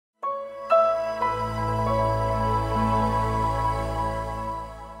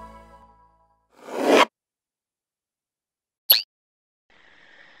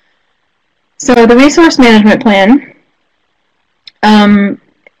So the resource management plan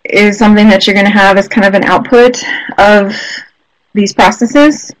is something that you're going to have as kind of an output of these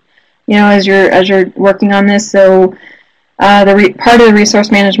processes, as you're working on this. So part of the resource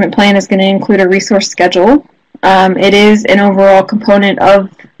management plan is going to include a resource schedule. It is an overall component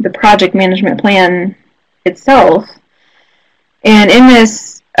of the project management plan itself. And in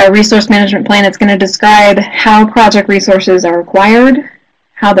this resource management plan, it's going to describe how project resources are required,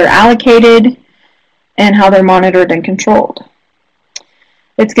 how they're allocated, and how they're monitored and controlled.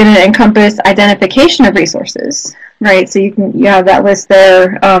 It's going to encompass identification of resources, right? So you have that list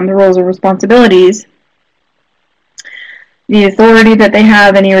there, the roles and responsibilities, the authority that they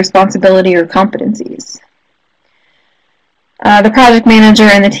have, any responsibility or competencies. The project manager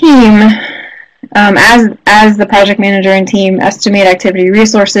and the team, as the project manager and team estimate activity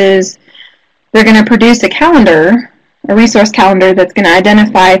resources, they're going to produce a calendar, a resource calendar that's going to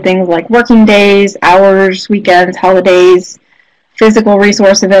identify things like working days, hours, weekends, holidays, physical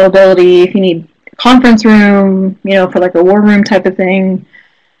resource availability, if you need a conference room, for like a war room type of thing,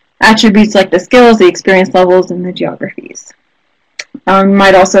 attributes like the skills, the experience levels, and the geographies. You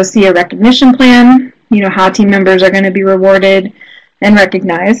might also see a recognition plan, how team members are going to be rewarded and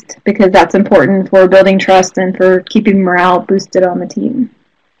recognized, because that's important for building trust and for keeping morale boosted on the team.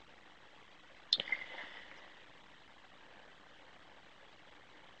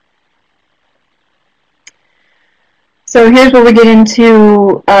 So here's where we get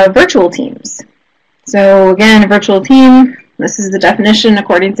into virtual teams. So again, a virtual team, this is the definition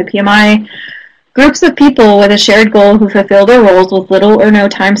according to PMI, groups of people with a shared goal who fulfill their roles with little or no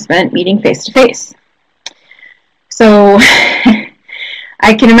time spent meeting face-to-face. So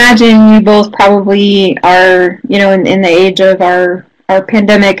I can imagine you both probably are, in the age of our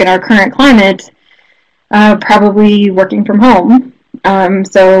pandemic and our current climate, probably working from home.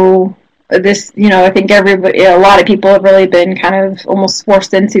 So this, I think everybody, a lot of people have really been kind of almost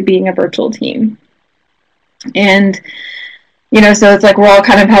forced into being a virtual team. And, so it's like we're all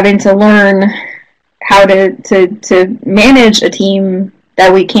kind of having to learn how to manage a team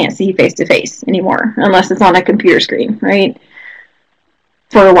that we can't see face-to-face anymore, unless it's on a computer screen, right?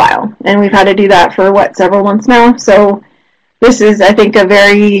 For a while. And we've had to do that for, several months now. So this is, I think, a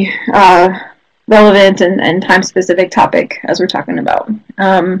very relevant and time-specific topic as we're talking about.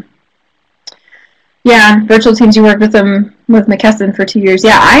 Yeah, virtual teams, you worked with them with McKesson for 2 years.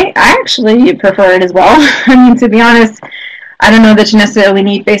 Yeah, I actually prefer it as well. I mean, to be honest, I don't know that you necessarily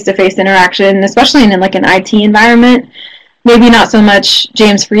need face-to-face interaction, especially in like an IT environment. Maybe not so much,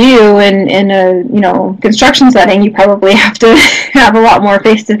 James, for you in a construction setting. You probably have to have a lot more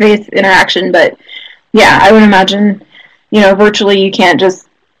face-to-face interaction. But yeah, I would imagine virtually you can't just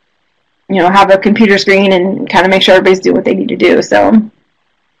have a computer screen and kind of make sure everybody's doing what they need to do. So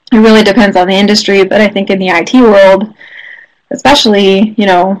it really depends on the industry, but I think in the IT world, especially,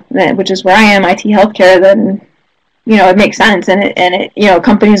 which is where I am, IT healthcare, then, it makes sense. And it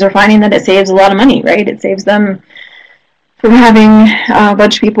companies are finding that it saves a lot of money, right? It saves them from having a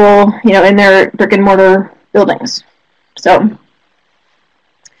bunch of people, in their brick and mortar buildings. So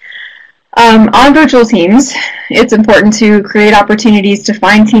on virtual teams, it's important to create opportunities to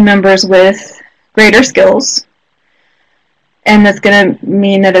find team members with greater skills. And that's going to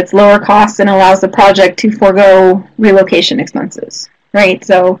mean that it's lower cost and allows the project to forego relocation expenses, right?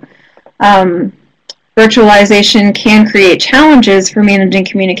 So virtualization can create challenges for managing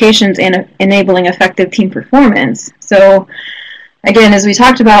communications and enabling effective team performance. So again, as we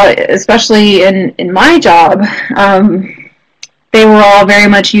talked about, especially in my job, they were all very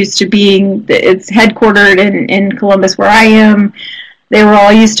much used to being, it's headquartered in Columbus where I am. They were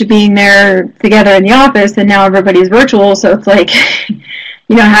all used to being there together in the office, and now everybody's virtual. So it's like,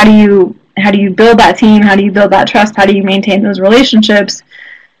 how do you build that team? How do you build that trust? How do you maintain those relationships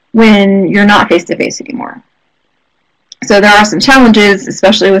when you're not face-to-face anymore? So there are some challenges,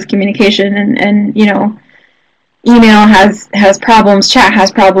 especially with communication, and email has problems, chat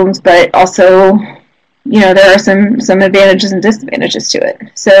has problems, but also, there are some advantages and disadvantages to it.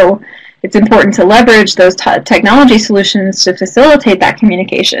 So it's important to leverage those technology solutions to facilitate that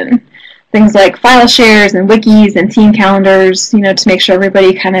communication. Things like file shares and wikis and team calendars, to make sure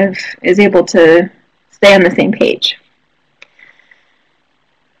everybody kind of is able to stay on the same page.